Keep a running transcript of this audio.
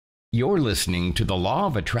You're listening to the Law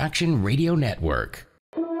of Attraction Radio Network.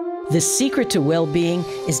 The secret to well-being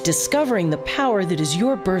is discovering the power that is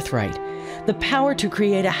your birthright, the power to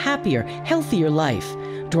create a happier, healthier life,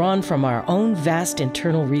 drawn from our own vast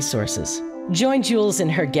internal resources. Join Jules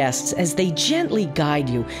and her guests as they gently guide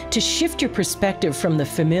you to shift your perspective from the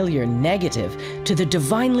familiar negative to the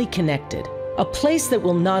divinely connected, a place that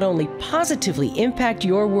will not only positively impact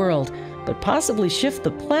your world, but possibly shift the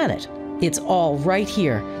planet. It's all right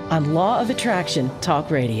here on Law of Attraction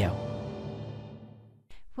Talk Radio.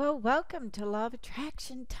 Well, welcome to Law of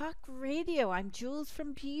Attraction Talk Radio. I'm Jules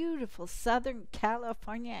from beautiful Southern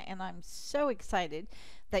California, and I'm so excited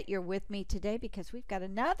that you're with me today because we've got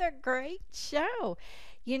another great show.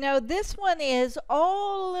 You know, this one is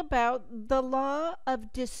all about the law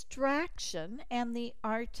of distraction and the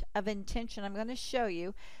art of intention. I'm going to show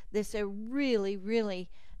you this a really,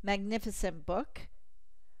 really magnificent book,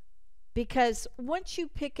 because once you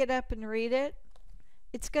pick it up and read it,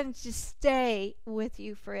 it's going to just stay with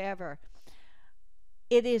you forever.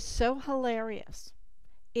 It is so hilarious.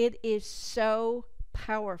 It is so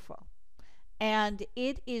powerful. And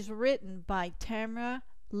it is written by Tamara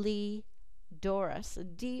Lee Dorris,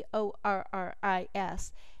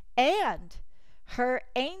 D-O-R-R-I-S, and her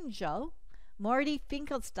angel, Morty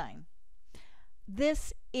Finkelstein.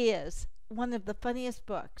 This is one of the funniest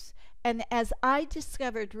books. And as I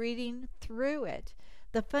discovered reading through it,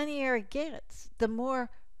 the funnier it gets, the more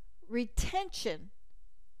retention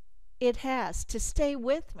it has to stay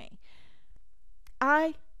with me.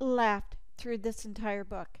 I laughed through this entire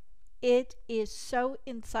book. It is so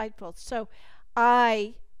insightful. So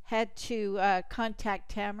I had to contact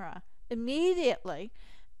Tamara immediately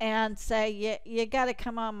and say, you got to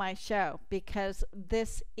come on my show, because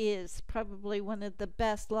this is probably one of the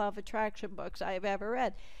best law of attraction books I have ever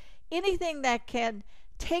read. Anything that can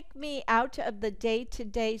take me out of the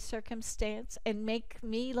day-to-day circumstance and make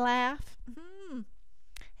me laugh,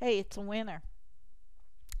 hey, it's a winner.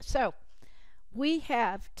 So we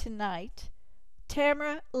have tonight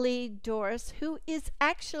Tamara Lee Dorris, who is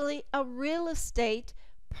actually a real estate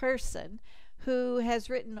person who has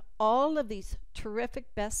written all of these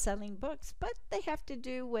terrific best-selling books, but they have to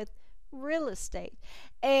do with real estate.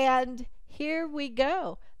 And here we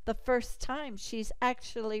go. The first time she's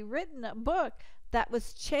actually written a book that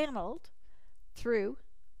was channeled through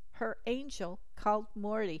her angel called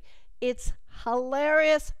Morty. It's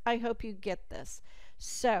hilarious. I hope you get this.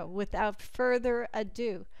 So without further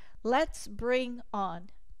ado, let's bring on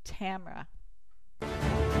Tamara.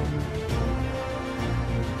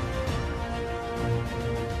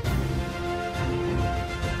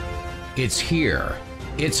 It's here,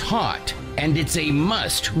 it's hot, and it's a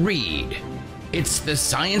must read. It's the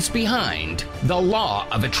science behind the Law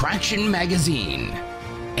of Attraction magazine.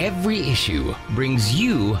 Every issue brings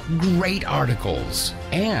you great articles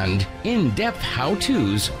and in-depth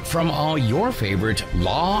how-tos from all your favorite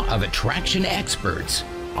Law of Attraction experts,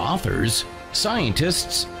 authors,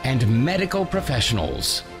 scientists, and medical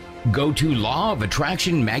professionals. Go to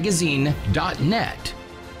lawofattractionmagazine.net.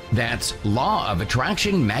 That's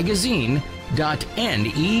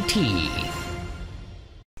lawofattractionmagazine.net.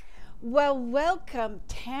 Well, welcome,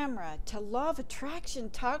 Tamara, to Law of Attraction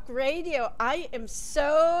Talk Radio. I am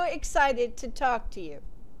so excited to talk to you.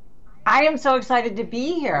 I am so excited to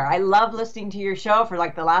be here. I love listening to your show for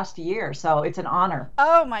like the last year, so it's an honor.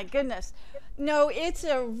 Oh, my goodness. No, it's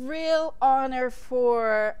a real honor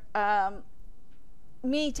for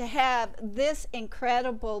me to have this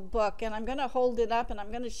incredible book. And I'm going to hold it up and I'm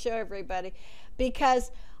going to show everybody, because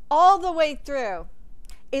all the way through,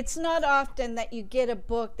 it's not often that you get a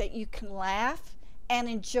book that you can laugh and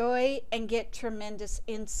enjoy and get tremendous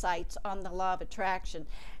insights on the law of attraction.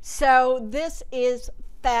 So this is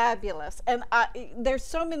fabulous. And there's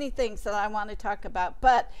so many things that I want to talk about.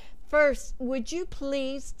 But first, would you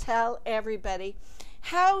please tell everybody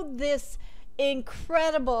how this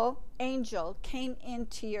incredible angel came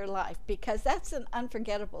into your life? Because that's an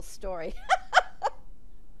unforgettable story.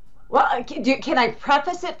 Well, can I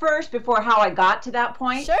preface it first before how I got to that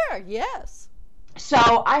point? Sure, yes.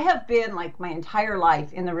 So I have been like my entire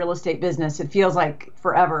life in the real estate business. It feels like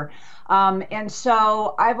forever. And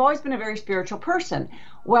so I've always been a very spiritual person.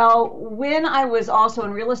 Well, when I was also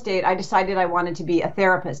in real estate, I decided I wanted to be a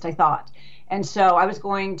therapist, I thought. And so I was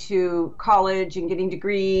going to college and getting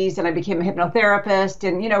degrees, and I became a hypnotherapist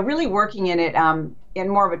and, really working in it in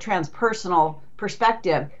more of a transpersonal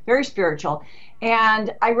perspective, very spiritual.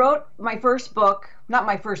 And I wrote my first book, not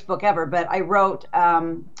my first book ever, but I wrote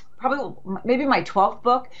probably maybe my 12th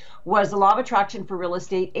book was The Law of Attraction for Real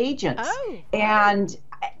Estate Agents. Oh. And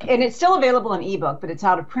it's still available in ebook, but it's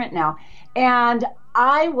out of print now. And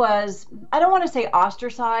I don't want to say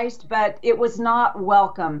ostracized, but it was not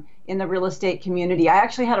welcome in the real estate community. I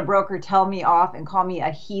actually had a broker tell me off and call me a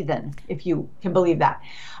heathen, if you can believe that.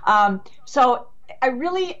 So I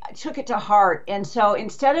really took it to heart. And so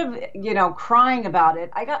instead of, crying about it,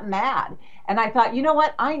 I got mad. And I thought, you know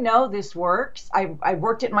what? I know this works. I've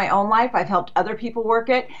worked it in my own life. I've helped other people work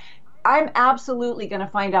it. I'm absolutely going to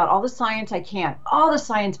find out all the science I can, all the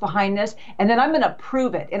science behind this, and then I'm going to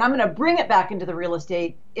prove it. And I'm going to bring it back into the real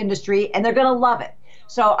estate industry, and they're going to love it.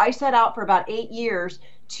 So I set out for about 8 years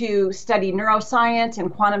to study neuroscience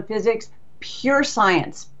and quantum physics, pure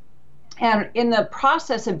science. And in the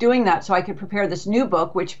process of doing that, so I could prepare this new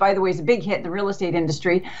book, which, by the way, is a big hit in the real estate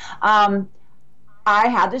industry, I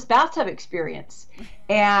had this bathtub experience.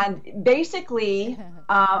 And basically,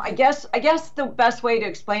 I guess the best way to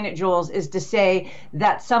explain it, Jules, is to say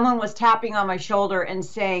that someone was tapping on my shoulder and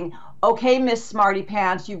saying, okay, Miss Smarty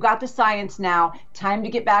Pants, you've got the science now. Time to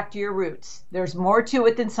get back to your roots. There's more to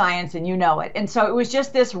it than science, and you know it. And so it was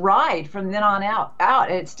just this ride from then on out.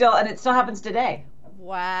 And it still happens today.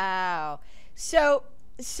 Wow. So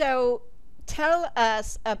tell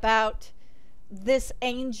us about this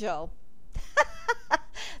angel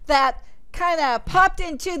that kind of popped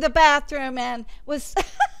into the bathroom and was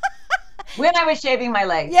when I was shaving my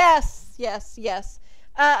legs. Yes.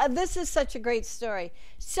 This is such a great story.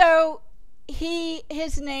 So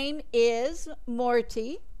his name is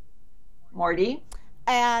Morty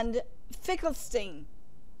and Finkelstein.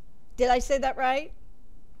 Did I say that right?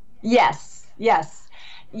 Yes.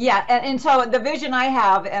 Yeah, and so the vision I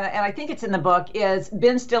have, and I think it's in the book, is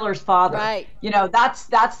Ben Stiller's father. Right. That's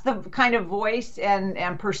the kind of voice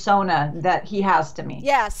and persona that he has to me.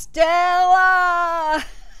 Yeah, Stella.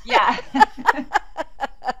 Yeah.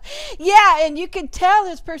 Yeah, and you can tell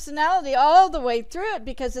his personality all the way through it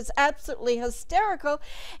because it's absolutely hysterical.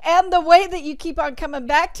 And the way that you keep on coming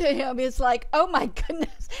back to him is like, oh my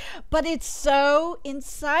goodness. But it's so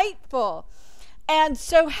insightful. And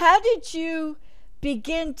so how did you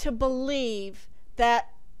begin to believe that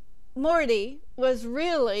Morty was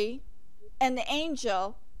really an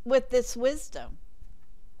angel with this wisdom?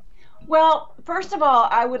 Well, first of all,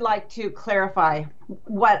 I would like to clarify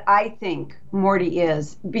what I think Morty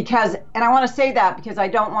is, because, and I want to say that because I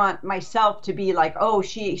don't want myself to be like, oh,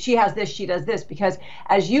 she has this, she does this, because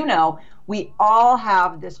as you know, we all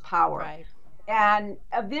have this power. Right. And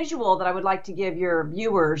a visual that I would like to give your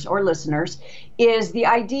viewers or listeners is the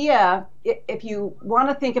idea, if you want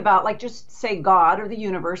to think about, like, just say God or the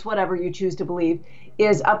universe, whatever you choose to believe,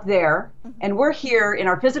 is up there. And we're here in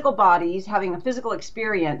our physical bodies having a physical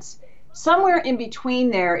experience. Somewhere in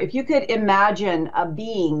between there, if you could imagine a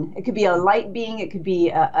being, it could be a light being, it could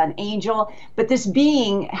be an angel, but this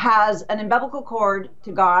being has an umbilical cord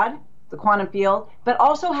to God, the quantum field, but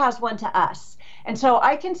also has one to us. And so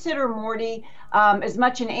I consider Morty as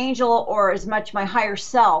much an angel or as much my higher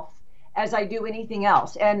self as I do anything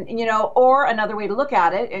else. And, or another way to look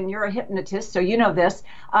at it, and you're a hypnotist, so you know this,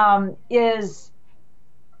 is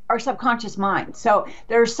our subconscious mind. So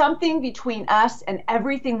there's something between us and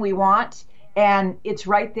everything we want, and it's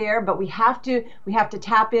right there, but we have to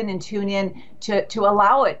tap in and tune in to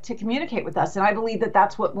allow it to communicate with us. And I believe that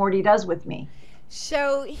that's what Morty does with me.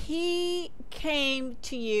 So he came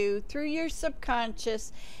to you through your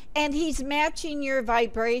subconscious, and he's matching your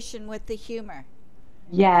vibration with the humor.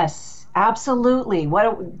 Yes, absolutely.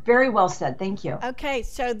 Very well said. Thank you. Okay,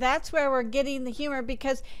 so that's where we're getting the humor,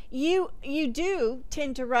 because you do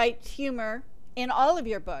tend to write humor in all of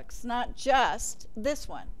your books, not just this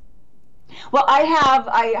one. Well, I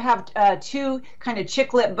have two kind of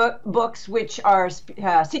chick lit books, which are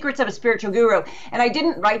Secrets of a Spiritual Guru, and I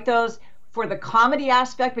didn't write those for the comedy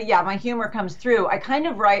aspect, but yeah, my humor comes through. I kind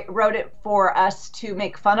of wrote it for us to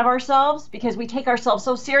make fun of ourselves, because we take ourselves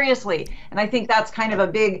so seriously, and I think that's kind of a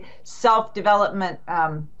big self-development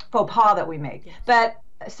faux pas that we make. But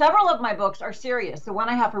several of my books are serious. The one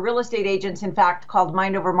I have for real estate agents, in fact, called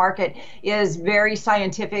Mind Over Market, is very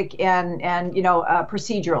scientific and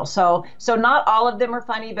procedural. So not all of them are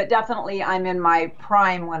funny, but definitely I'm in my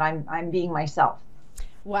prime when I'm being myself.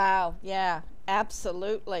 Wow, yeah.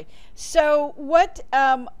 Absolutely. So what,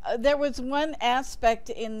 there was one aspect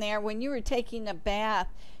in there when you were taking a bath,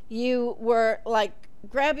 you were like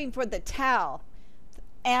grabbing for the towel,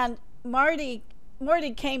 and Morty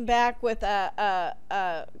came back with a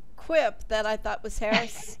quip that I thought was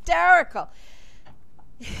hysterical.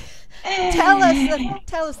 Tell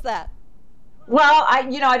us that. Well,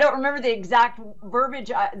 I don't remember the exact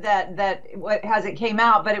verbiage as it came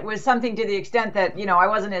out, but it was something to the extent that, I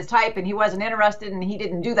wasn't his type and he wasn't interested and he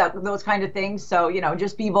didn't do those kind of things. So,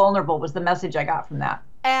 just be vulnerable was the message I got from that.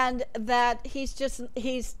 and that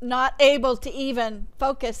he's not able to even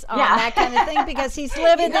focus on that kind of thing because he's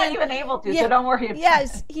living he's not even able to, yeah, so don't worry about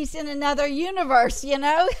yes, he's in another universe, you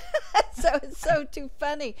know. So it's so too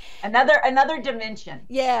funny. Another dimension.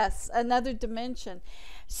 Yes, another dimension.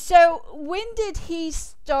 So when did he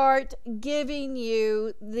start giving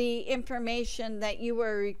you the information that you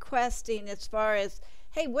were requesting as far as,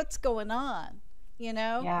 hey, what's going on, you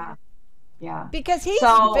know? Yeah. Because he's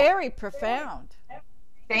very profound.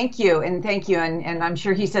 Thank you, and I'm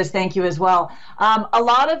sure he says thank you as well. A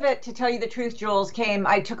lot of it, to tell you the truth, Jules,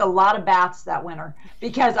 I took a lot of baths that winter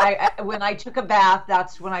because when I took a bath,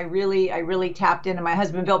 that's when I really tapped in. And my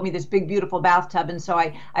husband built me this big, beautiful bathtub, and so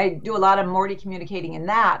I do a lot of Morty communicating in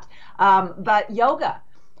that. But yoga,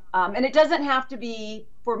 and it doesn't have to be,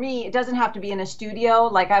 for me, it doesn't have to be in a studio.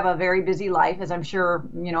 Like, I have a very busy life, as I'm sure,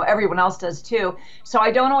 you know, everyone else does too. So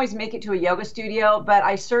I don't always make it to a yoga studio, but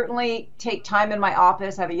I certainly take time in my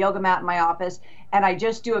office. I have a yoga mat in my office, and I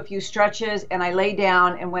just do a few stretches and I lay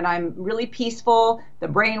down. And when I'm really peaceful, the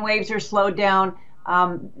brain waves are slowed down,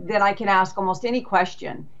 then I can ask almost any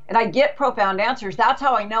question. And I get profound answers. That's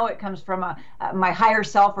how I know it comes from my higher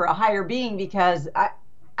self or a higher being, because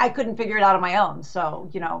I couldn't figure it out on my own. So,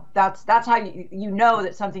 you know, that's how you know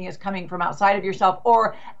that something is coming from outside of yourself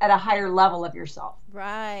or at a higher level of yourself.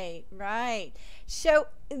 Right. So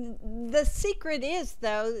the secret is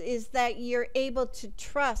that you're able to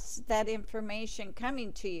trust that information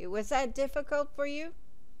coming to you. Was that difficult for you?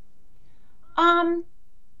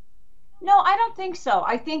 No, I don't think so.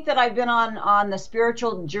 I think that I've been on the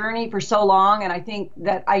spiritual journey for so long, and I think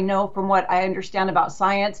that I know from what I understand about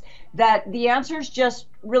science that the answers just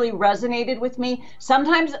really resonated with me.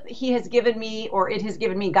 Sometimes he has given me, or it has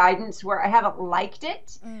given me, guidance where I haven't liked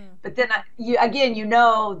it, but then you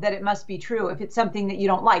know that it must be true. If it's something that you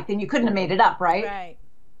don't like, then you couldn't have made it up, right? Right.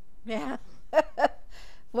 Yeah.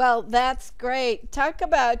 Well, that's great. Talk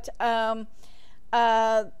about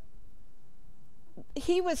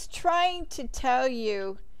he was trying to tell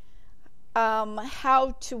you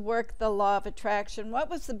how to work the law of attraction. What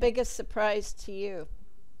was the biggest surprise to you?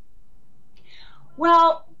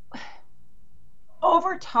 Well,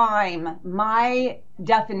 over time, my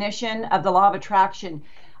definition of the law of attraction,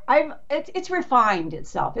 it's refined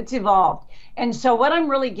itself. It's evolved. And so what I'm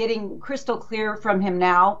really getting crystal clear from him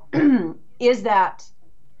now is that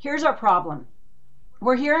here's our problem.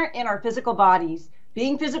 We're here in our physical bodies,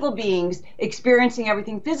 being physical beings, experiencing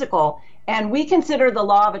everything physical, and we consider the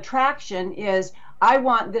law of attraction is, I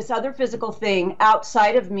want this other physical thing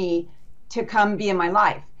outside of me to come be in my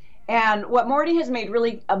life. And what Morty has made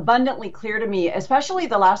really abundantly clear to me, especially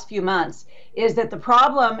the last few months, is that the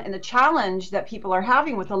problem and the challenge that people are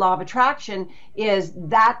having with the law of attraction is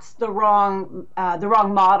that's the wrong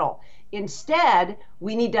model. Instead,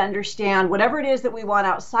 we need to understand whatever it is that we want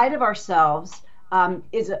outside of ourselves,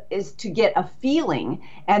 is to get a feeling,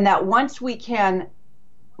 and that once we can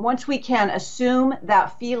assume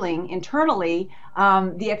that feeling internally,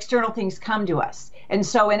 the external things come to us. And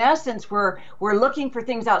so in essence, we're looking for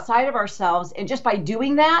things outside of ourselves, and just by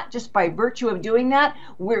doing that, just by virtue of doing that,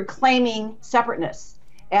 we're claiming separateness,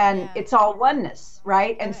 and it's all oneness,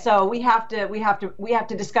 right? And so we have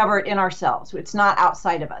to discover it in ourselves. It's not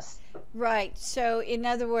outside of us. Right. So, in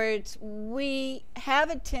other words, we have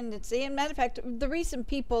a tendency, and matter of fact, the reason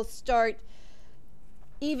people start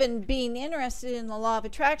even being interested in the law of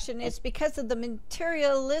attraction is because of the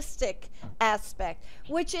materialistic aspect,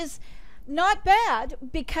 which is not bad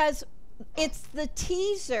because it's the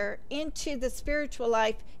teaser into the spiritual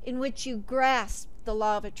life in which you grasp the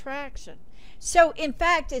law of attraction. So, in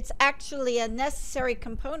fact, it's actually a necessary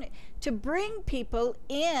component to bring people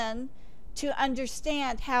in to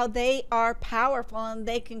understand how they are powerful and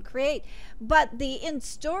they can create. But the end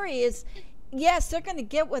story is, yes, they're going to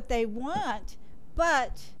get what they want,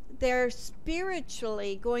 but they're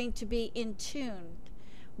spiritually going to be in tune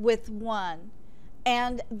with one,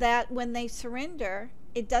 and that when they surrender,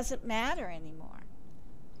 it doesn't matter anymore.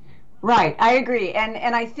 Right, I agree,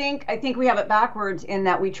 and I think we have it backwards in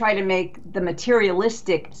that we try to make the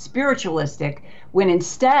materialistic spiritualistic, when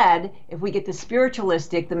instead, if we get the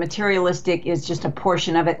spiritualistic, the materialistic is just a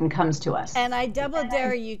portion of it and comes to us. And I double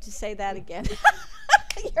dare you to say that again.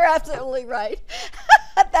 You're absolutely right.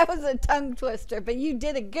 That was a tongue twister, but you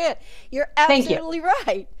did it good. You're absolutely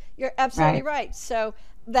right. You're absolutely right. So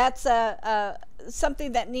that's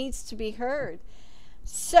something that needs to be heard.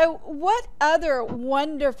 So what other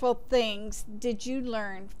wonderful things did you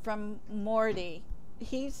learn from Morty?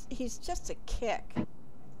 He's just a kick.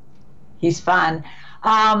 He's fun.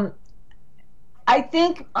 I I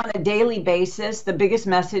think on a daily basis, the biggest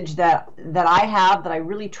message that I have, that I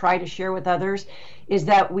really try to share with others, is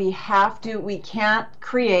that we can't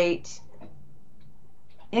create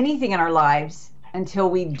anything in our lives until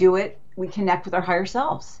we do it. We connect with our higher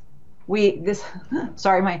selves.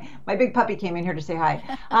 Sorry, my big puppy came in here to say hi.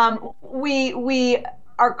 We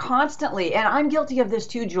are constantly, and I'm guilty of this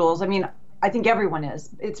too, Jules. I mean, I think everyone is.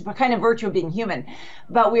 It's a kind of virtue of being human.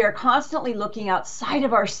 But we are constantly looking outside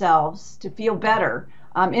of ourselves to feel better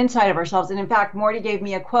inside of ourselves. And in fact, Morty gave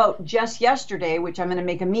me a quote just yesterday, which I'm going to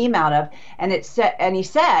make a meme out of. And he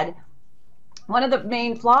said, one of the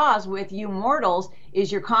main flaws with you mortals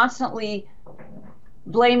is you're constantly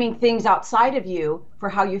blaming things outside of you for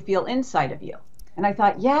how you feel inside of you. And I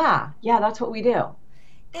thought, yeah, that's what we do.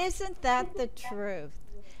 Isn't that the truth?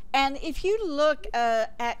 And if you look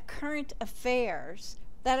at current affairs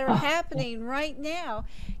that are happening right now,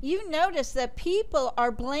 you notice that people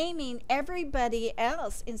are blaming everybody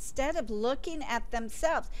else instead of looking at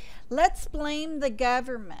themselves. Let's blame the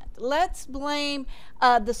government. Let's blame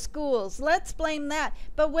the schools. Let's blame that.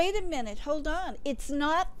 But wait a minute, hold on. It's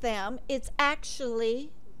not them. It's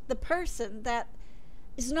actually the person that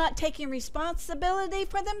is not taking responsibility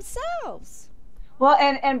for themselves. Well,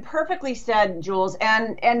 and perfectly said, Jules,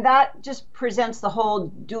 and that just presents the whole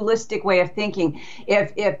dualistic way of thinking.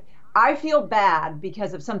 If I feel bad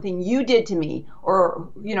because of something you did to me,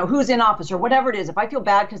 or who's in office or whatever it is, if I feel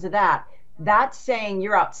bad because of that, that's saying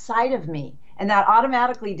you're outside of me. And that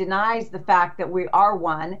automatically denies the fact that we are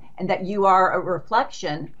one and that you are a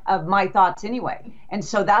reflection of my thoughts anyway. And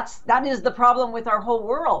so that is the problem with our whole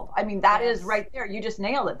world. I mean, that is right there. You just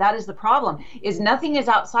nailed it. That is the problem, is nothing is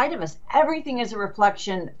outside of us. Everything is a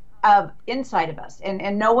reflection of inside of us,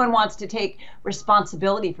 and no one wants to take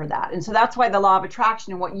responsibility for that. And so that's why the law of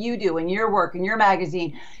attraction and what you do in your work and your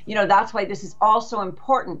magazine, that's why this is also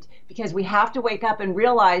important, because we have to wake up and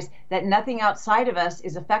realize that nothing outside of us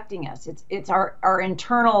is affecting us. It's our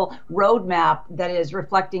internal roadmap that is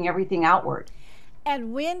reflecting everything outward.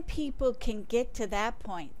 And when people can get to that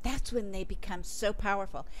point, that's when they become so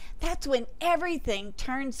powerful. That's when everything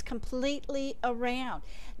turns completely around.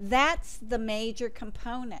 That's the major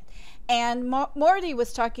component. And Morty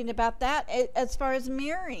was talking about that as far as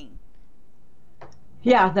mirroring.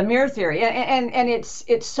 Yeah, the mirror theory. And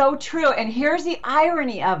it's so true. And here's the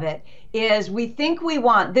irony of it, is we think we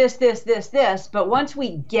want this, but once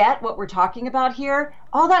we get what we're talking about here,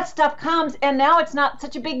 all that stuff comes, and now it's not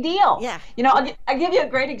such a big deal. Yeah. I'll give you a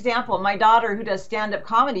great example. My daughter, who does stand-up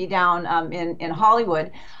comedy down in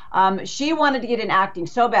Hollywood, she wanted to get in acting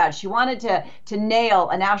so bad. She wanted to nail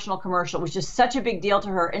a national commercial. It was just such a big deal to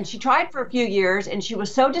her. And she tried for a few years, and she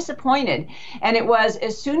was so disappointed. And it was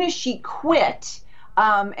as soon as she quit,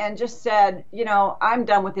 and just said, I'm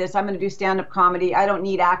done with this. I'm going to do stand-up comedy. I don't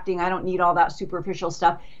need acting. I don't need all that superficial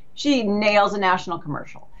stuff. She nails a national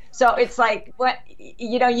commercial. So it's like, when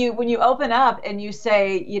you open up and you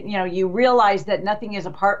say, you realize that nothing is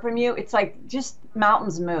apart from you, it's like just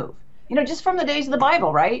mountains move. Just from the days of the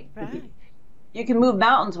Bible, right? Right. You can move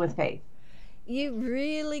mountains with faith. You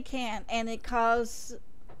really can. And it's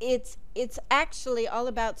actually all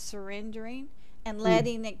about surrendering and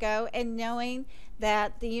letting it go and knowing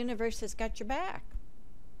that the universe has got your back.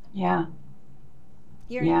 Yeah.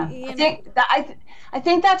 I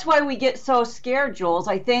think that's why we get so scared, Jules.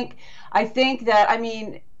 I think that,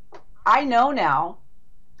 I know now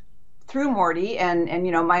through Morty and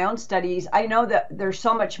my own studies, I know that there's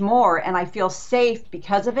so much more, and I feel safe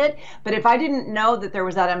because of it. But if I didn't know that there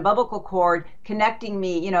was that umbilical cord connecting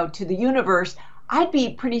me, to the universe, I'd be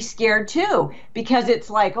pretty scared too, because it's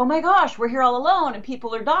like, oh my gosh, we're here all alone and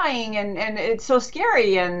people are dying and it's so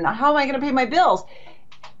scary, and how am I going to pay my bills?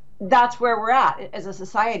 That's where we're at as a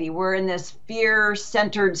society. We're in this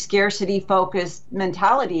fear-centered, scarcity-focused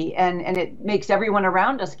mentality, and it makes everyone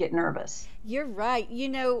around us get nervous. You're right.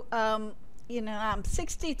 I'm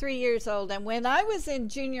 63 years old, and when I was in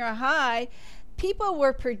junior high, people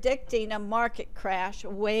were predicting a market crash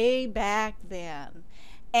way back then.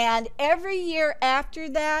 And every year after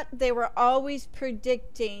that, they were always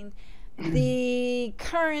predicting the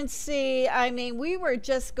currency. We were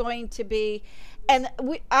just going to be, and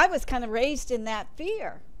I was kind of raised in that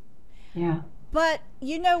fear. Yeah. But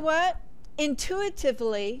you know what?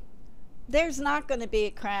 Intuitively, there's not going to be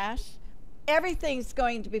a crash. Everything's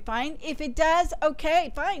going to be fine. If it does,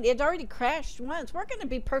 okay, fine. It already crashed once. We're going to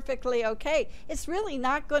be perfectly okay. It's really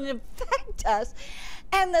not going to affect us.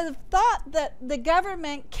 And the thought that the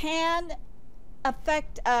government can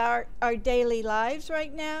affect our daily lives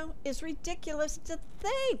right now is ridiculous to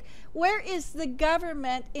think. Where is the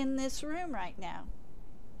government in this room right now?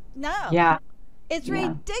 No. Yeah. It's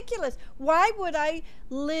ridiculous. Why would I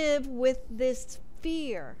live with this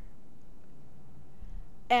fear?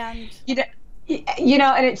 And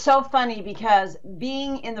and it's so funny because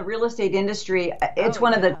being in the real estate industry, it's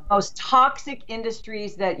one of the most toxic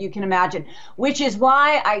industries that you can imagine, which is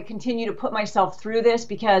why I continue to put myself through this,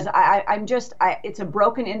 because it's a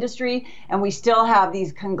broken industry, and we still have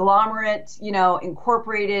these conglomerates,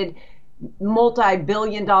 incorporated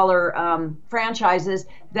multi-billion-dollar franchises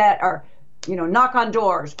that are, knock on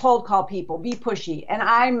doors, cold call people, be pushy. And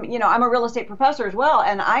I'm a real estate professor as well.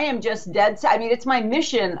 And I am just dead set. I mean, it's my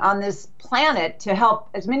mission on this planet to help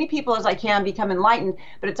as many people as I can become enlightened.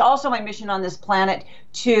 But it's also my mission on this planet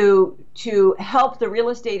to help the real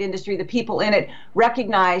estate industry, the people in it,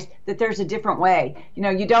 recognize that there's a different way.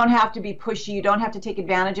 You don't have to be pushy. You don't have to take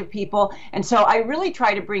advantage of people. And so I really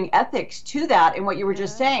try to bring ethics to that. And what you were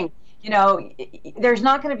just saying, there's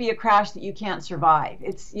not going to be a crash that you can't survive.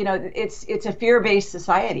 It's a fear-based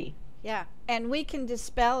society. Yeah, and we can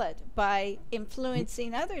dispel it by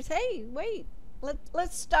influencing others. Hey, wait,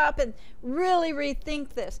 let's stop and really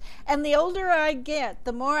rethink this. And the older I get,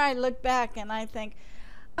 the more I look back and I think,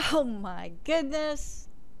 oh my goodness,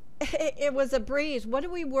 it was a breeze. What are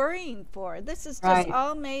we worrying for? This is just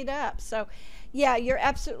all made up. So, yeah, you're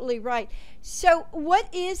absolutely right. So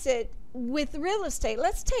what is it with real estate?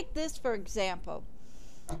 Let's take this for example.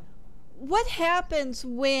 What happens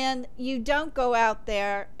when you don't go out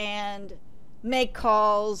there and make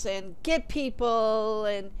calls and get people,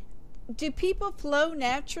 and do people flow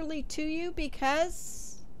naturally to you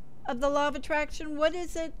because of the law of attraction? What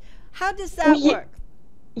is it? How does that work?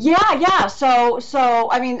 Yeah.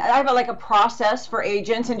 So I mean, I have a process for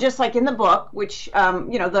agents, and just like in the book, which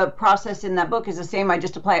the process in that book is the same. I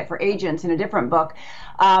just apply it for agents in a different book.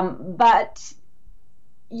 But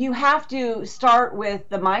you have to start with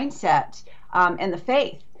the mindset and the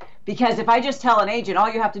faith. Because if I just tell an agent, all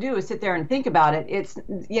you have to do is sit there and think about it, it's,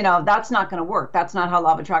 that's not going to work. That's not how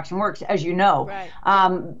law of attraction works, as you know.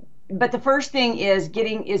 Right. But the first thing is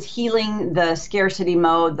healing the scarcity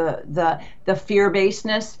mode, the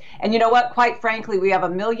fear-basedness. And you know what? Quite frankly, we have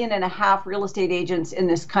 1.5 million real estate agents in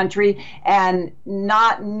this country, and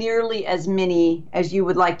not nearly as many as you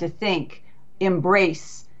would like to think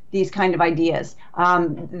embrace these kind of ideas.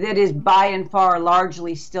 That is by and far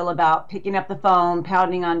largely still about picking up the phone,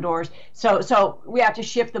 pounding on doors. So we have to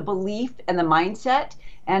shift the belief and the mindset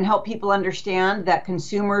and help people understand that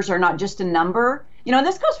consumers are not just a number. And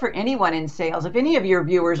this goes for anyone in sales. If any of your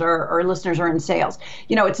viewers or listeners are in sales,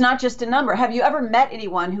 it's not just a number. Have you ever met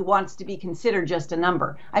anyone who wants to be considered just a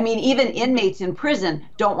number? I mean, even inmates in prison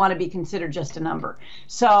don't want to be considered just a number.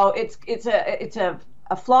 So it's a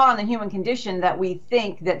flaw in the human condition that we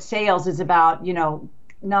think that sales is about,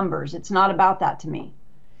 numbers. It's not about that to me.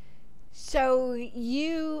 So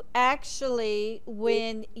you actually,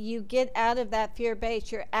 when you get out of that fear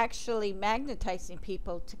base, you're actually magnetizing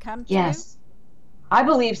people to come to you? Yes. I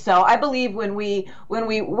believe so. I believe when we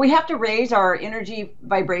have to raise our energy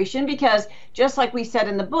vibration, because just like we said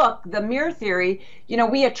in the book, the mirror theory,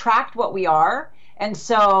 we attract what we are. And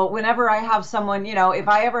so whenever I have someone, if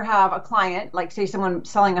I ever have a client, like say someone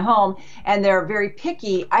selling a home and they're very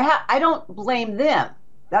picky, I don't blame them.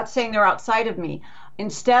 That's saying they're outside of me.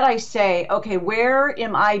 Instead, I say, okay, where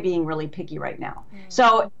am I being really picky right now? Mm-hmm.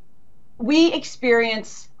 So we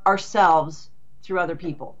experience ourselves through other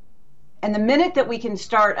people. And the minute that we can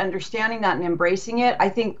start understanding that and embracing it, I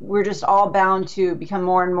think we're just all bound to become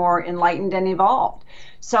more and more enlightened and evolved.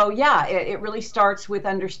 So yeah, it really starts with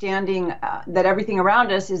understanding that everything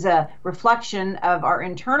around us is a reflection of our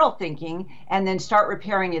internal thinking, and then start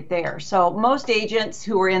repairing it there. So most agents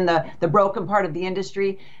who are in the broken part of the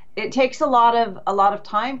industry, it takes a lot of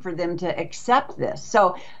time for them to accept this.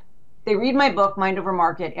 So they read my book, Mind Over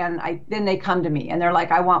Market, and then they come to me and they're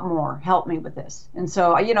like, I want more, help me with this. And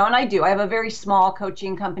so, and I do. I have a very small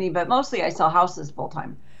coaching company, but mostly I sell houses full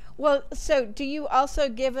time. Well, so do you also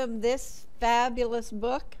give them this fabulous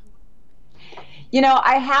book?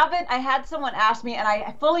 I haven't. I had someone ask me, and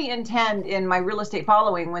I fully intend in my real estate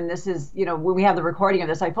following, when this is, when we have the recording of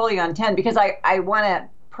this, I fully intend, because I want to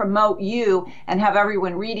promote you and have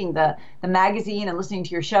everyone reading the magazine and listening to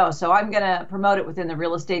your show. So I'm going to promote it within the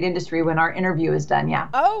real estate industry when our interview is done. Yeah.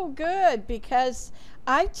 Oh, good. Because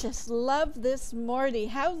I just love this, Morty.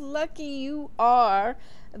 How lucky you are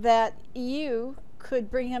that you could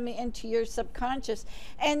bring him into your subconscious.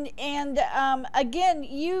 And again,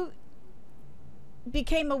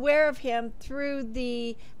 became aware of him through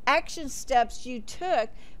the action steps you took,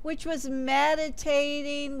 which was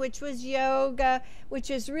meditating, which was yoga, which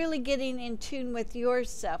is really getting in tune with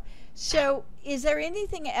yourself. So is there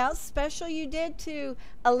anything else special you did to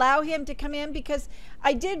allow him to come in? Because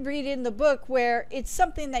I did read in the book where it's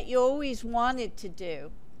something that you always wanted to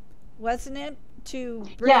do, wasn't it? To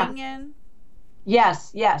bring in?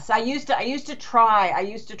 Yes. I used to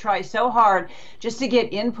try so hard just to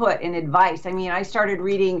get input and advice. I mean, I started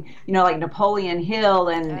reading, like Napoleon Hill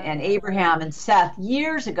and Abraham and Seth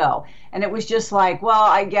years ago. And it was just like, well,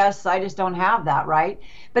 I guess I just don't have that, right?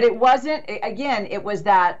 But it wasn't, again, it was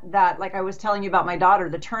that like I was telling you about my daughter,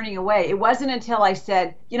 the turning away. It wasn't until I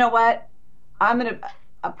said, you know what, I'm going to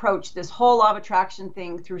approach this whole law of attraction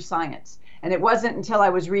thing through science. And it wasn't until I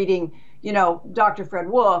was reading, Dr. Fred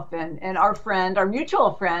Wolf and our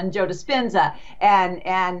mutual friend, Joe Dispenza,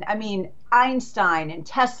 and I mean, Einstein and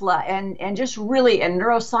Tesla and just really, and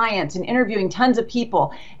neuroscience and interviewing tons of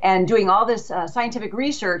people and doing all this scientific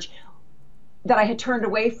research, that I had turned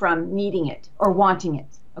away from needing it or wanting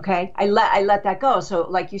it. Okay. I let that go. So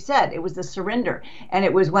like you said, it was the surrender. And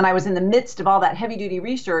it was when I was in the midst of all that heavy duty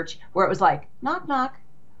research where it was like, knock, knock.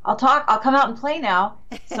 I'll come out and play now.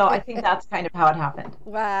 So I think that's kind of how it happened.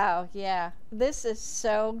 Wow. Yeah. This is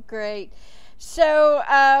so great. So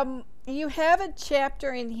you have a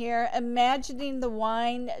chapter in here, imagining the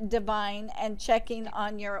wine divine and checking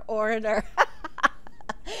on your order.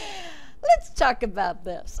 Let's talk about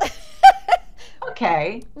this.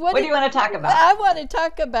 Okay. What do you want to talk about? I want to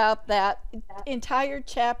talk about that entire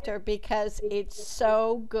chapter because it's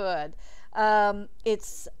so good.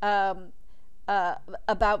 It's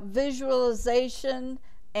about visualization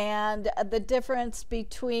and the difference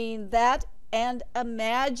between that and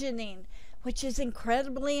imagining, which is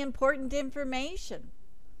incredibly important information.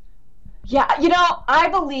 Yeah, I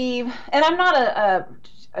believe, and I'm not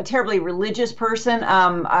a terribly religious person.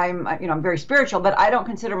 I'm very spiritual, but I don't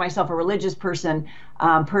consider myself a religious person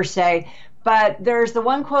per se. But there's the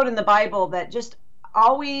one quote in the Bible that just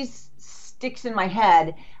always sticks in my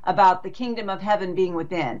head about the kingdom of heaven being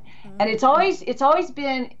within. Mm-hmm. And it's always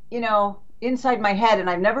been, inside my head, and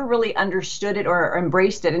I've never really understood it or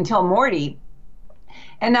embraced it until Morty.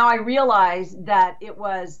 And now I realize that it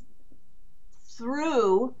was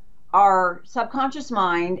through our subconscious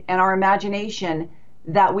mind and our imagination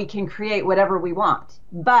that we can create whatever we want.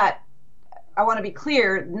 But I want to be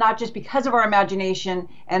clear, not just because of our imagination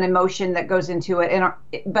and emotion that goes into it,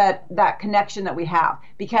 but that connection that we have.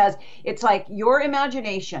 Because it's like your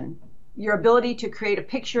imagination, your ability to create a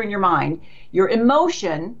picture in your mind, your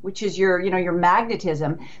emotion, which is your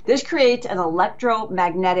magnetism, this creates an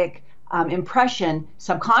electromagnetic impression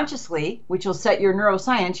subconsciously, which will set your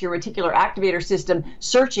neuroscience, your reticular activator system,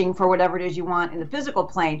 searching for whatever it is you want in the physical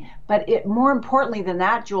plane. But it, more importantly than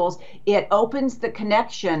that, Jules, it opens the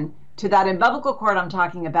connection to that umbilical cord I'm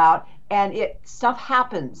talking about, and stuff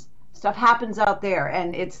happens out there,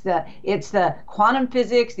 and it's the quantum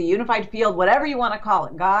physics, the unified field, whatever you want to call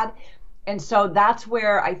it, God. And so that's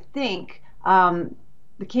where I think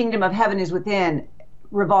the kingdom of heaven is within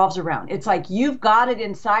revolves around. It's like you've got it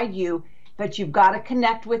inside you, but you've got to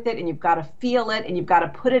connect with it, and you've got to feel it, and you've got to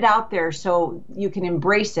put it out there so you can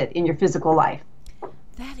embrace it in your physical life.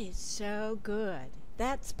 That is so good.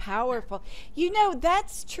 That's powerful.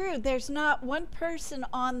 That's true. There's not one person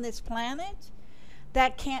on this planet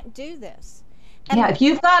that can't do this. And yeah, if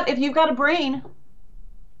you've got a brain.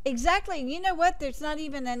 Exactly. You know what? There's not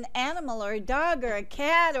even an animal or a dog or a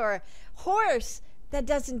cat or a horse that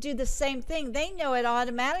doesn't do the same thing. They know it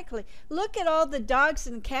automatically. Look at all the dogs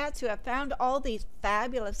and cats who have found all these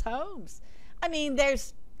fabulous homes. I mean,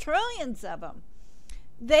 there's trillions of them.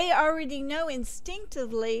 They already know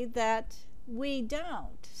instinctively that we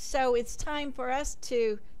don't. So it's time for us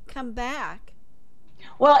to come back.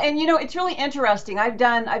 Well, and it's really interesting. I've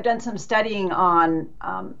done some studying on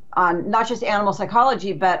not just animal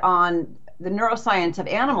psychology, but on the neuroscience of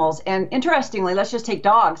animals. And interestingly, let's just take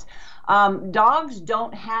dogs. Dogs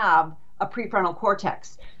don't have a prefrontal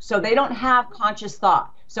cortex, so they don't have conscious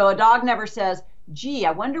thought. So a dog never says, gee,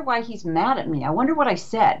 I wonder why he's mad at me. I wonder what I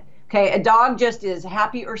said. Okay, a dog just is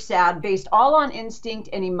happy or sad based all on instinct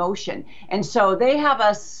and emotion. And so they have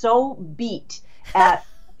us so beat at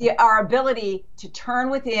our ability to turn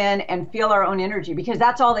within and feel our own energy, because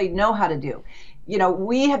that's all they know how to do.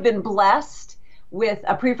 We have been blessed with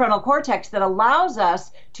a prefrontal cortex that allows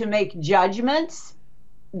us to make judgments.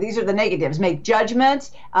 These are the negatives, make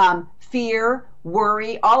judgments, fear,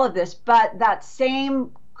 worry, all of this. But that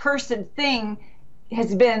same cursed thing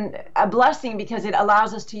has been a blessing because it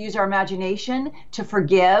allows us to use our imagination to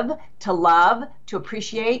forgive, to love, to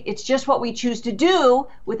appreciate. It's just what we choose to do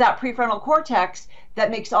with that prefrontal cortex that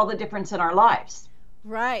makes all the difference in our lives.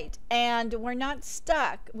 Right. And we're not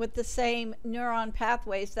stuck with the same neuron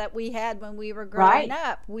pathways that we had when we were growing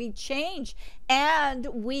up. We change, and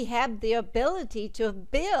we have the ability to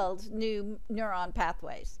build new neuron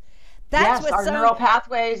pathways. That's yes, our neural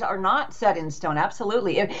pathways are not set in stone.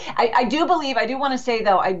 Absolutely. I do believe, I do want to say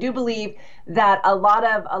though, I do believe that a lot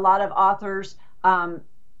of authors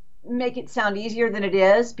make it sound easier than it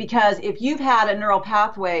is, because if you've had a neural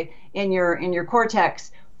pathway in your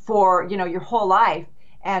cortex for, you know, your whole life,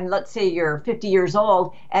 and let's say you're 50 years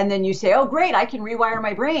old, and then you say, oh great, I can rewire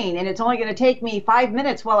my brain and it's only going to take me 5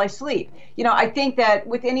 minutes while I sleep. You know, I think that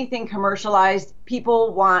with anything commercialized,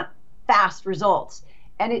 people want fast results.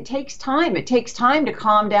 And it takes time. It takes time to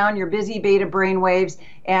calm down your busy beta brain waves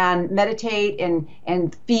and meditate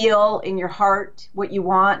and feel in your heart what you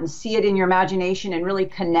want and see it in your imagination and really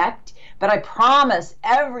connect. But I promise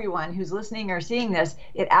everyone who's listening or seeing this,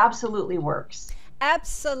 it absolutely works.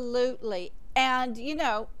 Absolutely. And, you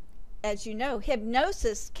know, as you know,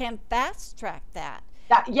 hypnosis can fast track that.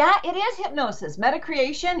 Yeah, it is hypnosis.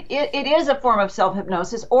 Metacreation, it is a form of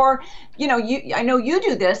self-hypnosis. Or, you know, I know you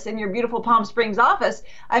do this in your beautiful Palm Springs office.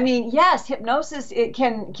 I mean, yes, hypnosis, it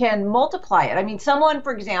can multiply it. I mean, someone,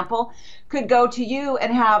 for example, could go to you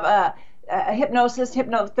and have a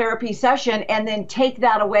hypnotherapy session and then take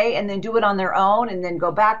that away and then do it on their own and then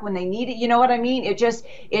go back when they need it. You know what I mean?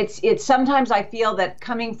 It's sometimes I feel that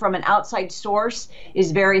coming from an outside source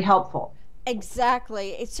is very helpful.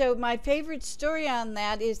 Exactly. So my favorite story on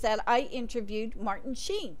that is that I interviewed Martin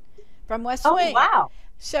Sheen from West Wing. Oh, wow.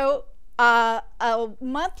 So a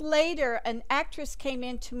month later, an actress came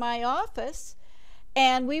into my office,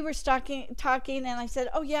 and we were talking, and I said,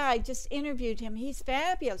 oh yeah, I just interviewed him. He's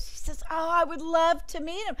fabulous. She says, oh, I would love to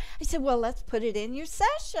meet him. I said, well, let's put it in your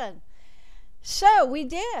session. So we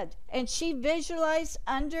did, and she visualized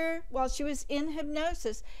while she was in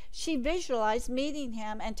hypnosis, she visualized meeting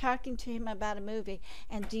him and talking to him about a movie.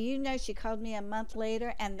 And do you know, she called me a month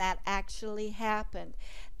later, and that actually happened.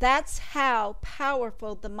 That's how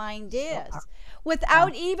powerful the mind is.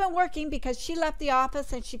 Without even working, because she left the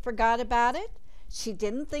office and she forgot about it. She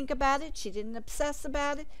didn't think about it. She didn't obsess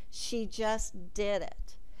about it. She just did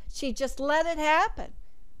it. She just let it happen.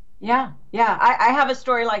 Yeah. I have a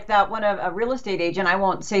story like that. A real estate agent, I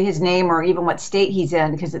won't say his name or even what state he's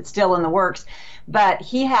in because it's still in the works, but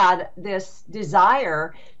he had this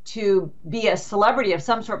desire to be a celebrity of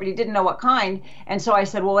some sort, but he didn't know what kind. And so I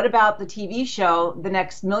said, well, what about the TV show, The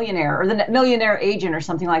Next Millionaire, or The Millionaire Agent or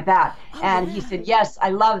something like that? Oh, and yeah. He said, yes, I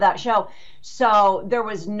love that show. So there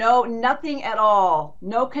was nothing at all,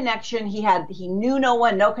 no connection. He knew no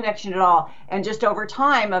one, no connection at all. And just over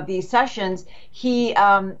time of these sessions, he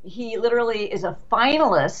literally is a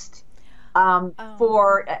finalist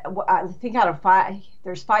for, I think out of 5,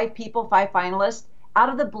 there's 5 people, 5 finalists. Out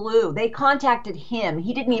of the blue, they contacted him.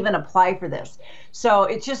 He didn't even apply for this. So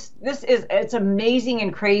it's amazing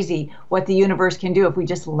and crazy what the universe can do if we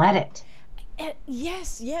just let it.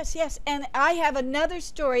 Yes. And I have another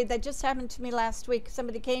story that just happened to me last week.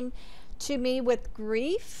 Somebody came to me with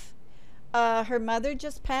grief. Her mother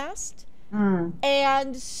just passed.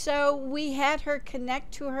 And so we had her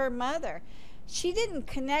connect to her mother. She didn't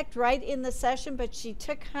connect right in the session, but she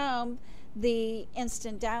took home the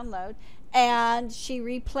instant download. And she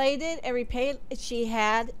replayed it and she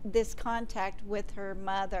had this contact with her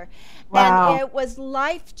mother. Wow. And it was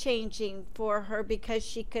life-changing for her because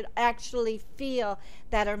she could actually feel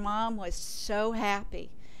that her mom was so happy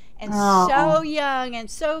and so young and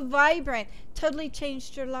so vibrant. Totally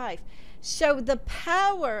changed her life. So the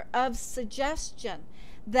power of suggestion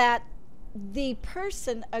that the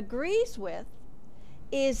person agrees with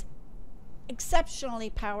is exceptionally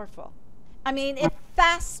powerful. I mean, it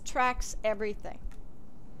fast tracks everything.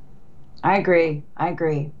 I agree.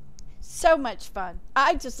 So much fun.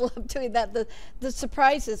 I just love doing that. The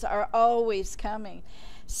surprises are always coming.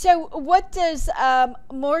 So what does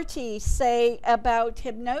Morty say about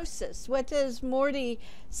hypnosis? What does Morty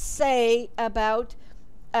say about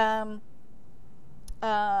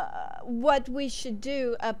what we should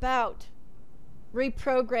do about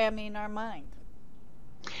reprogramming our mind?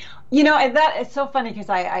 You know, and that it's so funny because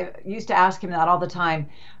I used to ask him that all the time.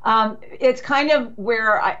 It's kind of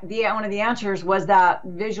where one of the answers was that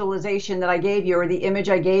visualization that I gave you, or the image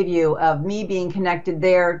I gave you of me being connected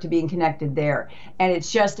there to being connected there. And it's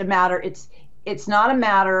just a matter. It's not a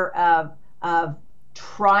matter of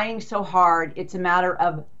trying so hard. It's a matter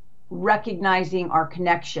of recognizing our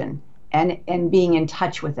connection and being in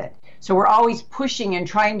touch with it. So we're always pushing and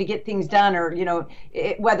trying to get things done, or, you know,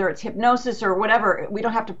 whether it's hypnosis or whatever, we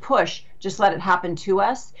don't have to push, just let it happen to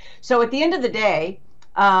us. So at the end of the day,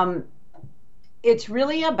 it's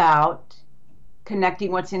really about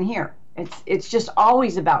connecting what's in here. It's just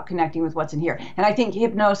always about connecting with what's in here. And I think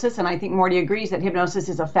hypnosis, and I think Morty agrees that hypnosis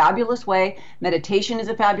is a fabulous way. Meditation is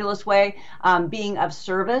a fabulous way. Being of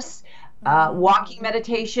service, walking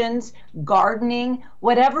meditations, gardening,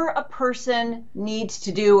 whatever a person needs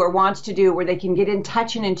to do or wants to do where they can get in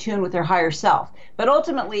touch and in tune with their higher self. But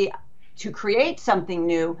ultimately, to create something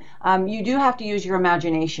new, you do have to use your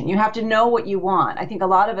imagination. You have to know what you want. I think a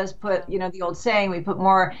lot of us put, you know, the old saying, we put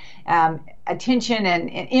more attention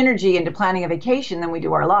and energy into planning a vacation than we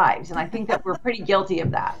do our lives. And I think that we're pretty guilty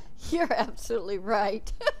of that. You're absolutely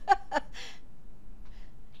right.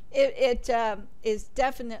 It is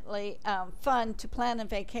definitely fun to plan a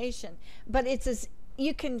vacation, but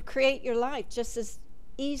you can create your life just as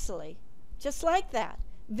easily, just like that.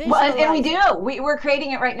 Well, and we do. We're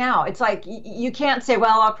creating it right now. It's like you can't say,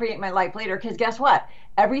 well, I'll create my life later, because guess what?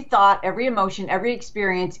 Every thought, every emotion, every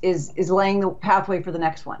experience is laying the pathway for the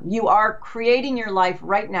next one. You are creating your life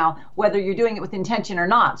right now, whether you're doing it with intention or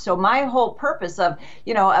not. So my whole purpose of,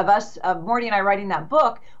 you know, of Morty and I writing that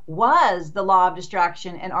book was the law of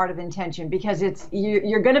distraction and art of intention, because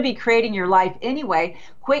you're going to be creating your life anyway.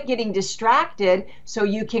 Quit getting distracted so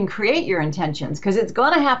you can create your intentions, because it's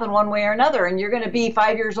going to happen one way or another, and you're going to be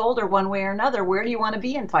 5 years older one way or another. Where do you want to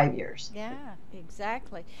be in 5 years? Yeah,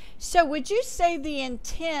 exactly. So would you say the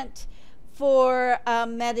intent for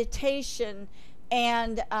meditation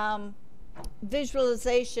and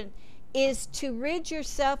visualization is to rid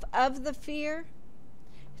yourself of the fear?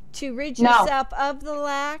 To rid yourself of the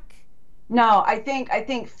lack? No, I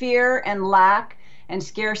think fear and lack and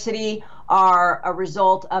scarcity are a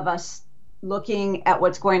result of us looking at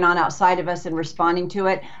what's going on outside of us and responding to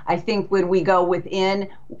it. I think when we go within,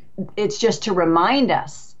 it's just to remind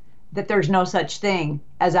us that there's no such thing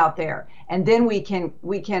as out there. And then we can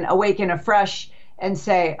awaken afresh and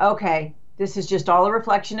say, okay, this is just all a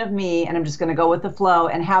reflection of me, and I'm just going to go with the flow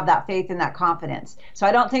and have that faith and that confidence. So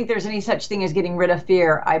I don't think there's any such thing as getting rid of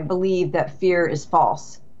fear. I believe that fear is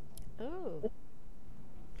false. Ooh.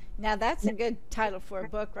 Now that's a good title for a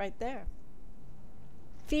book right there.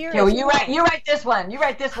 Fear. Okay, well, you write this one. You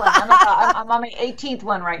write this one. I'm on my 18th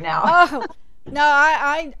one right now. Oh. No,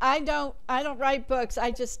 I don't write books.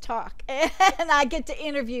 I just talk, and I get to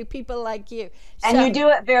interview people like you. And you do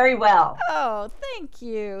it very well. Oh, thank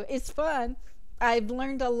you. It's fun. I've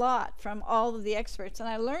learned a lot from all of the experts, and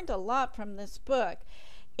I learned a lot from this book.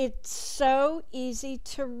 It's so easy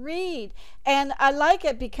to read, and I like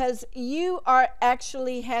it because you are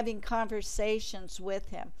actually having conversations with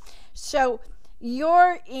him. So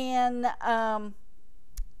you're in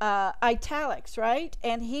italics, right?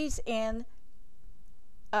 And he's in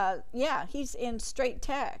he's in straight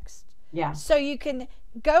text. Yeah. So you can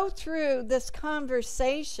go through this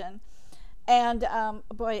conversation, and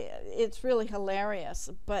boy, it's really hilarious,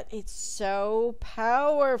 but it's so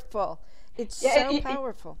powerful. It's so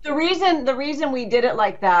powerful. The reason we did it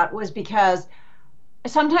like that was because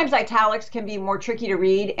sometimes italics can be more tricky to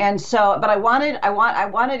read, and so, but I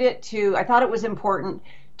thought it was important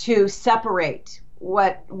to separate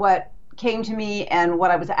what came to me and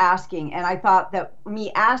what I was asking, and I thought that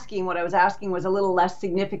me asking what I was asking was a little less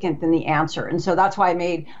significant than the answer, and so that's why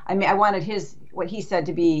I wanted what he said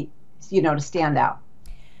to be, you know, to stand out.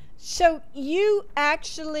 So you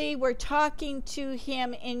actually were talking to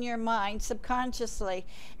him in your mind subconsciously,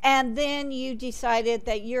 and then you decided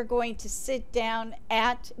that you're going to sit down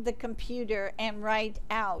at the computer and write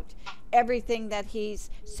out everything that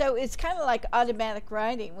so it's kind of like automatic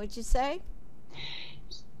writing, would you say?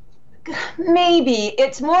 Maybe.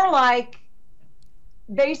 It's more like,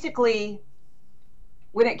 basically,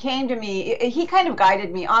 when it came to me, he kind of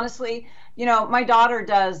guided me, honestly. You know, my daughter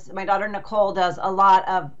Nicole does a lot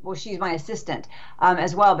of, well, she's my assistant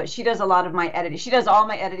as well, but she does a lot of my editing. She does all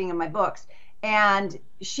my editing in my books. And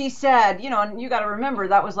she said, you know, and you got to remember,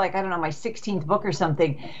 that was like, I don't know, my 16th book or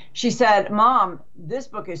something. She said, Mom, this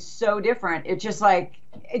book is so different. It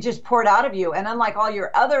just poured out of you. And unlike all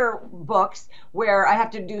your other books where I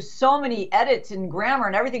have to do so many edits and grammar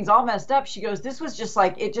and everything's all messed up, she goes, this was just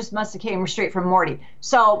like, it just must have came straight from Morty.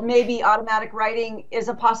 So maybe automatic writing is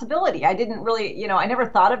a possibility. I didn't really, you know, I never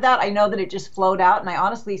thought of that. I know that it just flowed out. And I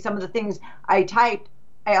honestly, some of the things I typed,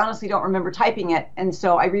 I honestly don't remember typing it, and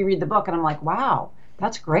so I reread the book and I'm like, wow,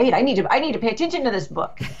 that's great. I need to pay attention to this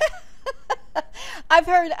book. I've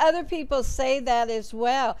heard other people say that as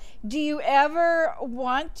well. Do you ever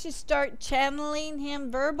want to start channeling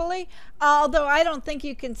him verbally? Although I don't think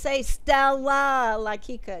you can say Stella like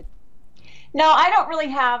he could. No, I don't really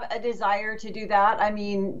have a desire to do that. I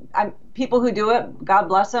mean, people who do it, God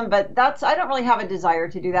bless them, but I don't really have a desire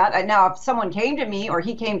to do that. Now, if someone came to me or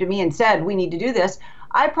he came to me and said, we need to do this,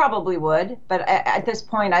 I probably would. But at this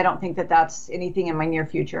point, I don't think that that's anything in my near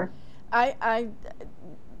future. I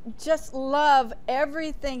just love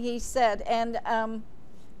everything he said. And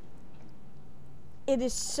it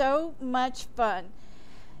is so much fun.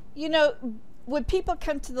 You know, when people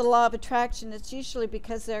come to the law of attraction, it's usually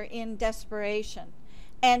because they're in desperation.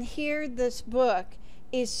 And here, this book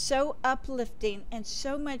is so uplifting and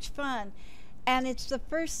so much fun. And it's the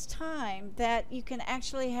first time that you can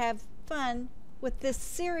actually have fun with this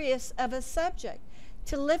serious of a subject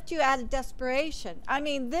to lift you out of desperation. I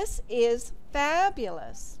mean, this is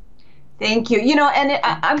fabulous. Thank you. You know, and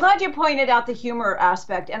I'm glad you pointed out the humor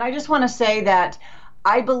aspect. And I just want to say that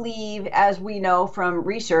I believe, as we know from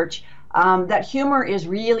research, that humor is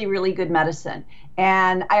really, really good medicine.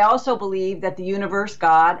 And I also believe that the universe,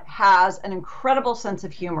 God, has an incredible sense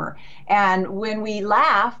of humor. And when we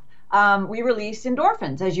laugh, we release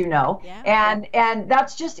endorphins, as you know. Yeah. And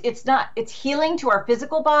that's just, it's healing to our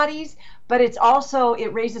physical bodies, but it's also,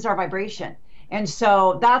 it raises our vibration. And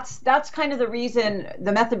so that's kind of the reason,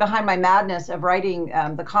 the method behind my madness of writing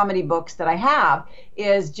the comedy books that I have,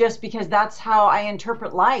 is just because that's how I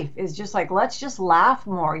interpret life, is just like, let's just laugh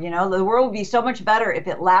more. You know, the world would be so much better if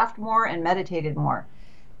it laughed more and meditated more.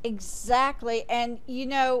 Exactly. And, you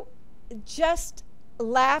know, just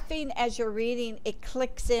laughing as you're reading, it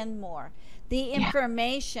clicks in more. The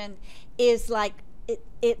information is like,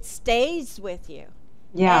 it stays with you.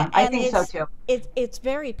 Yeah, I think so too. It's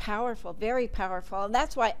very powerful, very powerful. And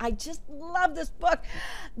that's why I just love this book.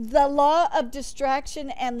 The Law of Distraction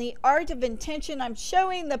and the Art of Intention. I'm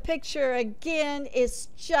showing the picture again, is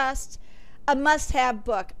just a must-have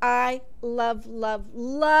book. I love, love,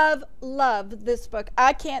 love, love this book.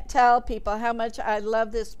 I can't tell people how much I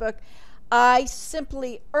love this book. I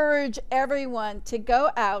simply urge everyone to go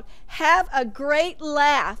out, have a great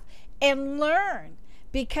laugh, and learn,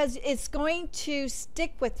 because it's going to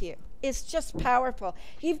stick with you. It's just powerful.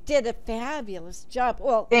 You did a fabulous job.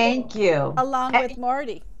 Well, thank you. Along with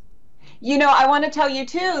Morty. You know, I want to tell you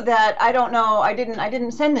too that I don't know, I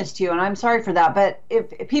didn't send this to you, and I'm sorry for that. But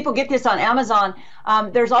if people get this on Amazon,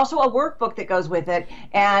 there's also a workbook that goes with it,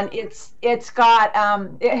 and it's got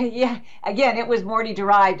yeah, again, it was Morty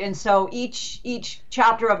derived, and so each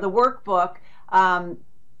chapter of the workbook.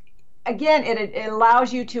 Again, it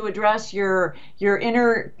allows you to address your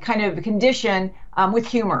inner kind of condition with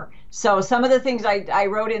humor. So some of the things I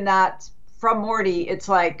wrote in that from Morty, it's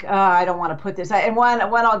like, I don't want to put this. And one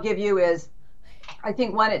I'll give you is, I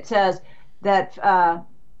think one, it says that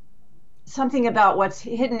something about what's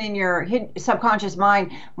hidden in your subconscious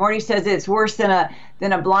mind. Morty says it's worse than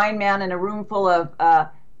a blind man in a room full of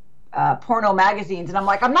porno magazines. And I'm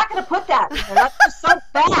like, I'm not going to put that. That's just so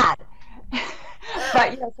bad.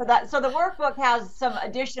 But yeah, so the workbook has some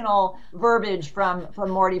additional verbiage from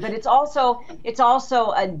Morty, but it's also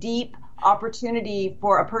a deep opportunity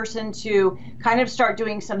for a person to kind of start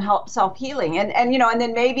doing some self-healing, and you know, and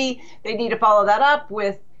then maybe they need to follow that up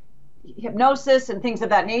with hypnosis and things of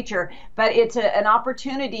that nature. But it's an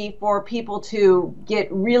opportunity for people to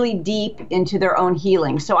get really deep into their own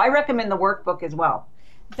healing. So I recommend the workbook as well.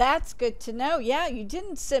 That's good to know. Yeah, you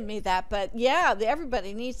didn't send me that, but yeah,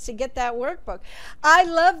 everybody needs to get that workbook. I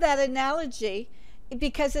love that analogy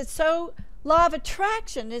because it's so law of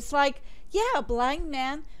attraction. It's like, yeah, a blind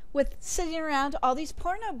man with sitting around all these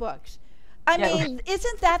porno books. I mean,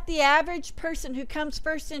 isn't that the average person who comes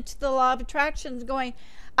first into the law of attraction going,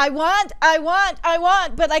 I want,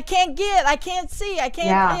 but I can't get, I can't see, I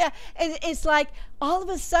can't. Yeah. It's like all of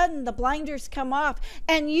a sudden the blinders come off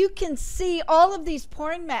and you can see all of these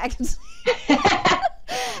porn magazines.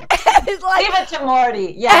 It's like, give it to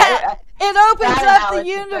Morty. Yeah. It opens up the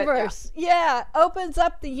universe. Yeah, opens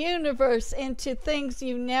up the universe into things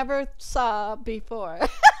you never saw before.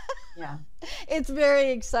 Yeah. It's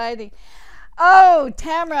very exciting. Oh,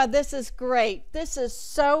 Tamara, this is great. This is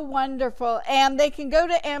so wonderful. And they can go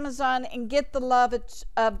to Amazon and get The Law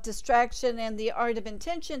of Distraction and the Art of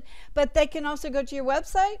Intention, but they can also go to your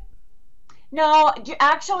website? No,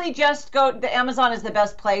 actually just go, the Amazon is the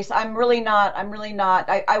best place. I'm really not,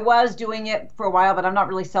 I was doing it for a while, but I'm not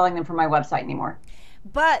really selling them from my website anymore.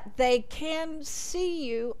 But they can see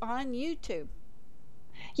you on YouTube.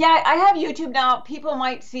 Yeah, I have YouTube now. People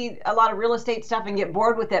might see a lot of real estate stuff and get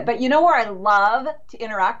bored with it. But you know where I love to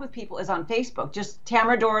interact with people is on Facebook. Just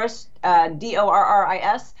Tamara Dorris,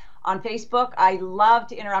 Dorris on Facebook. I love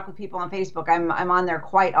to interact with people on Facebook. I'm on there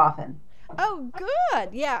quite often. Oh,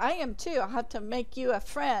 good. Yeah, I am too. I'll have to make you a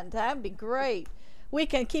friend. That'd be great. we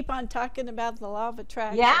can keep on talking about the law of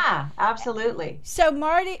attraction. Yeah, absolutely. So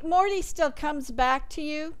Morty still comes back to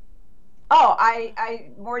you? Oh,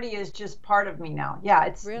 Morty is just part of me now. Yeah,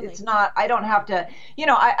 it's not, I don't have to,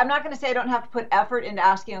 I'm not going to say I don't have to put effort into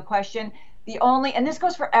asking a question. And this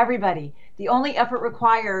goes for everybody, the only effort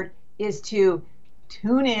required is to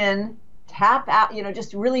tune in, tap out,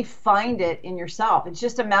 just really find it in yourself. It's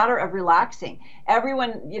just a matter of relaxing.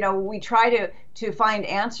 Everyone, we try to find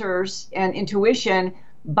answers and intuition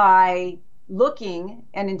by looking,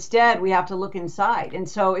 and instead we have to look inside. And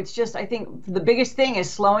so it's just, I think the biggest thing is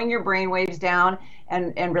slowing your brain waves down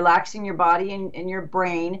and relaxing your body and your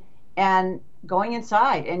brain and going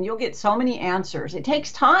inside, and you'll get so many answers. It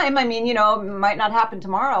takes time. I mean, it might not happen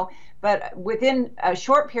tomorrow, but within a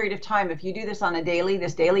short period of time, if you do this on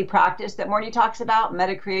this daily practice that Morty talks about,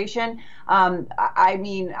 meta creation, I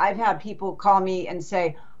mean, I've had people call me and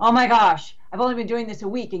say, oh my gosh, I've only been doing this a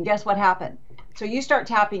week, and guess what happened? So you start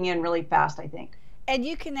tapping in really fast, I think. And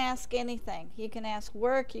you can ask anything. You can ask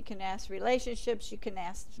work, you can ask relationships, you can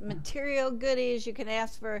ask material goodies, you can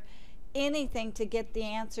ask for anything to get the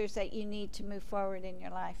answers that you need to move forward in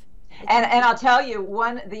your life. And I'll tell you,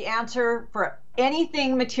 the answer for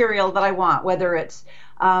anything material that I want, whether it's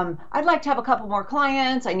I'd like to have a couple more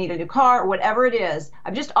clients, I need a new car, whatever it is,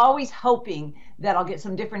 I'm just always hoping that I'll get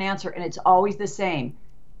some different answer, and it's always the same.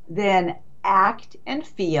 Then act and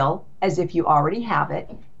feel as if you already have it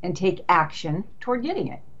and take action toward getting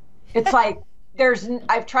it. It's like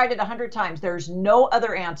I've tried it 100 times. There's no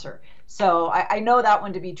other answer. So I know that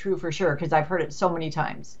one to be true for sure because I've heard it so many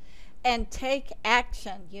times. And take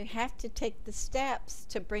action. You have to take the steps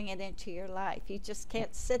to bring it into your life. You just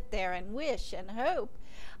can't sit there and wish and hope.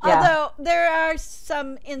 Yeah. Although there are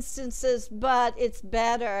some instances, but it's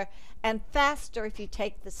better and faster if you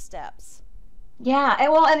take the steps. Yeah,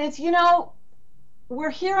 and it's, we're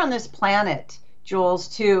here on this planet, Jules,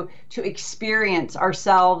 to experience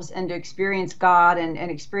ourselves and to experience God and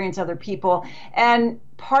experience other people. And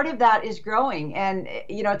part of that is growing. And,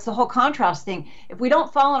 it's the whole contrast thing. If we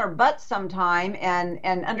don't fall on our butts sometime and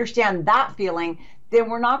understand that feeling, then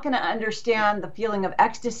we're not going to understand the feeling of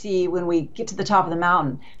ecstasy when we get to the top of the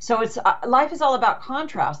mountain. So life is all about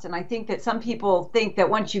contrast. And I think that some people think that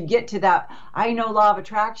once you get to that, I know law of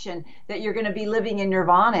attraction, that you're going to be living in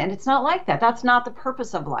nirvana. And it's not like that. That's not the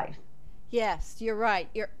purpose of life. Yes, you're right.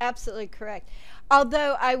 You're absolutely correct.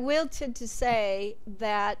 Although I will tend to say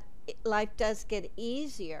that life does get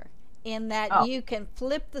easier in that you can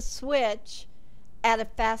flip the switch at a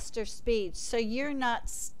faster speed. So you're not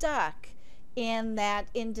stuck in that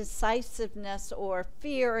indecisiveness or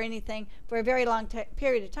fear or anything for a very long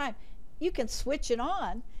period of time. You can switch it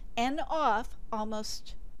on and off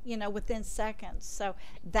almost within seconds. So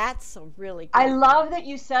that's a really good I love that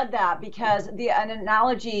you said that, because an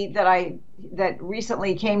analogy that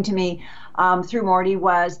recently came to me through Morty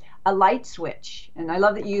was a light switch. And I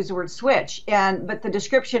love that you use the word switch. But the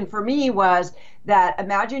description for me was that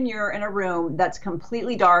imagine you're in a room that's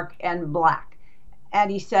completely dark and black. And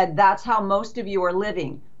he said that's how most of you are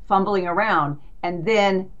living, fumbling around. And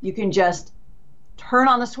then you can just turn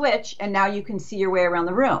on the switch and now you can see your way around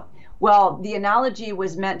the room. Well, the analogy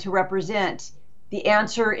was meant to represent the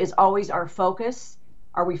answer is always our focus.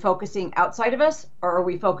 Are we focusing outside of us, or are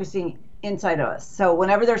we focusing inside of us? So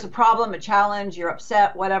whenever there's a problem, a challenge, you're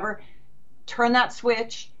upset, whatever, turn that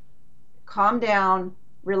switch, calm down,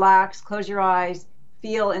 relax, close your eyes,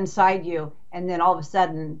 feel inside you, and then all of a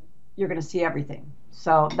sudden you're going to see everything.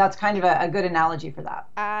 So that's kind of a good analogy for that.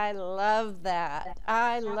 I love that.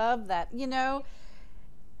 I love that.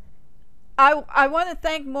 I want to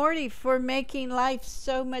thank Morty for making life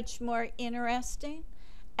so much more interesting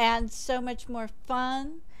and so much more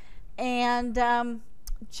fun, and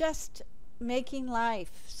just making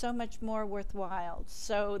life so much more worthwhile.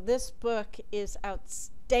 So this book is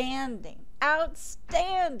outstanding.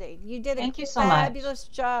 Outstanding. You did a fabulous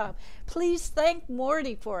job. Please thank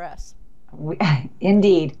Morty for us.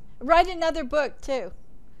 Indeed. Write another book too.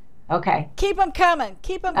 Okay. Keep them coming.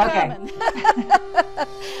 Keep them coming.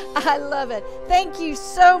 I love it. Thank you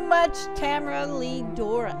so much, Tamara Lee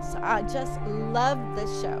Dorris. I just love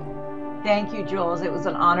this show. Thank you, Jules. It was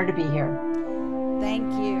an honor to be here.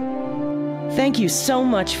 Thank you. Thank you so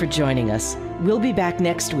much for joining us. We'll be back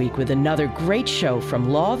next week with another great show from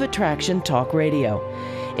Law of Attraction Talk Radio.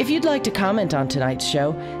 If you'd like to comment on tonight's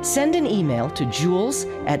show, send an email to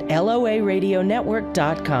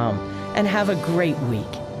jules@loaradionetwork.com and have a great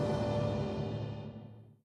week.